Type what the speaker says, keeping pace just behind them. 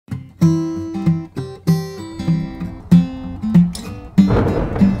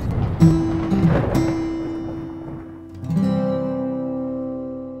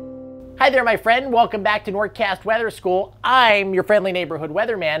there, my friend. Welcome back to NorCast Weather School. I'm your friendly neighborhood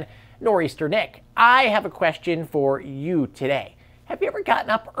weatherman, NorEasterNick. I have a question for you today. Have you ever gotten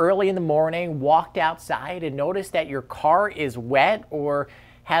up early in the morning, walked outside, and noticed that your car is wet or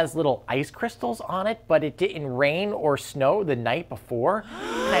has little ice crystals on it, but it didn't rain or snow the night before?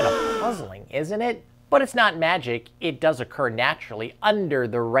 Kind of puzzling, isn't it? But it's not magic. It does occur naturally under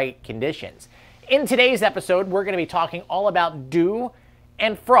the right conditions. In today's episode, we're going to be talking all about dew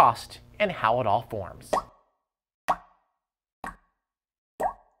and frost and how it all forms.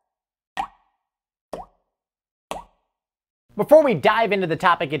 Before we dive into the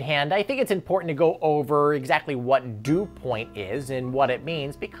topic at hand, I think it's important to go over exactly what dew point is and what it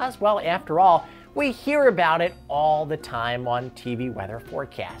means because, well, after all, we hear about it all the time on TV weather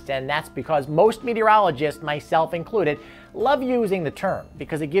forecasts. And that's because most meteorologists, myself included, love using the term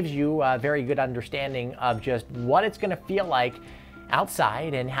because it gives you a very good understanding of just what it's going to feel like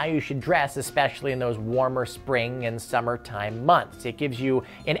outside and how you should dress, especially in those warmer spring and summertime months. It gives you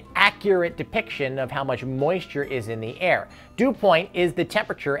an accurate depiction of how much moisture is in the air. Dew point is the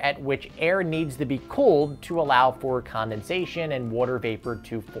temperature at which air needs to be cooled to allow for condensation and water vapor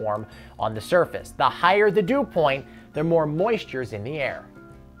to form on the surface. The higher the dew point, the more moisture is in the air.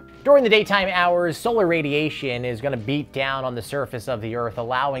 During the daytime hours, solar radiation is going to beat down on the surface of the Earth,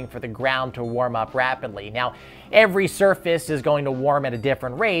 allowing for the ground to warm up rapidly. Now, every surface is going to warm at a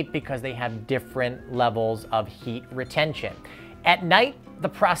different rate because they have different levels of heat retention. At night, the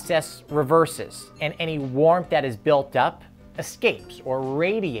process reverses, and any warmth that is built up escapes or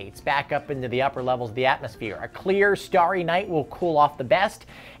radiates back up into the upper levels of the atmosphere. A clear, starry night will cool off the best,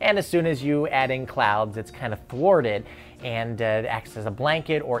 and as soon as you add in clouds, it's kind of thwarted and acts as a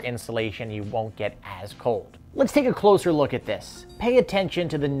blanket or insulation. You won't get as cold. Let's take a closer look at this. Pay attention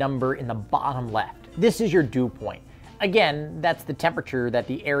to the number in the bottom left. This is your dew point. Again, that's the temperature that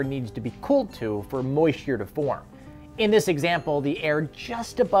the air needs to be cooled to for moisture to form. In this example, the air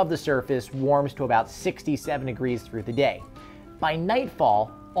just above the surface warms to about 67 degrees through the day. By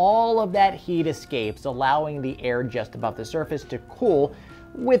nightfall, all of that heat escapes, allowing the air just above the surface to cool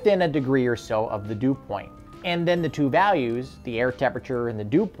within a degree or so of the dew point. And then the two values, the air temperature and the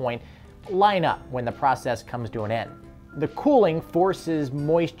dew point, line up when the process comes to an end. The cooling forces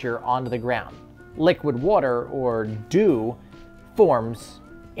moisture onto the ground. Liquid water, or dew, forms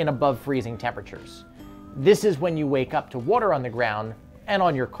in above freezing temperatures. This is when you wake up to water on the ground and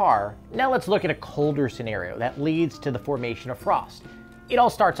on your car. Now let's look at a colder scenario that leads to the formation of frost. It all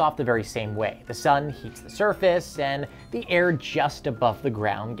starts off the very same way. The sun heats the surface and the air just above the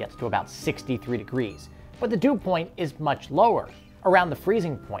ground gets to about 63 degrees. But the dew point is much lower, around the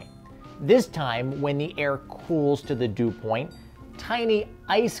freezing point. This time, when the air cools to the dew point, tiny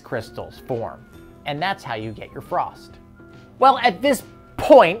ice crystals form, and that's how you get your frost. Well, at this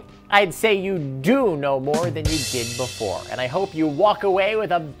point, I'd say you do know more than you did before, and I hope you walk away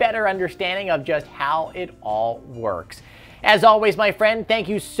with a better understanding of just how it all works. As always, my friend, thank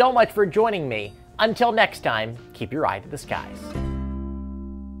you so much for joining me. Until next time, keep your eye to the skies.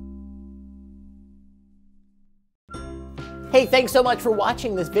 Hey, thanks so much for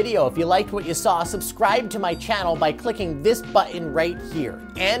watching this video. If you liked what you saw, subscribe to my channel by clicking this button right here.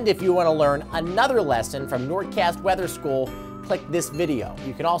 And if you want to learn another lesson from NorCast Weather School, click this video.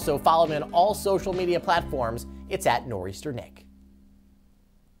 You can also follow me on all social media platforms. It's at NorEasterNick.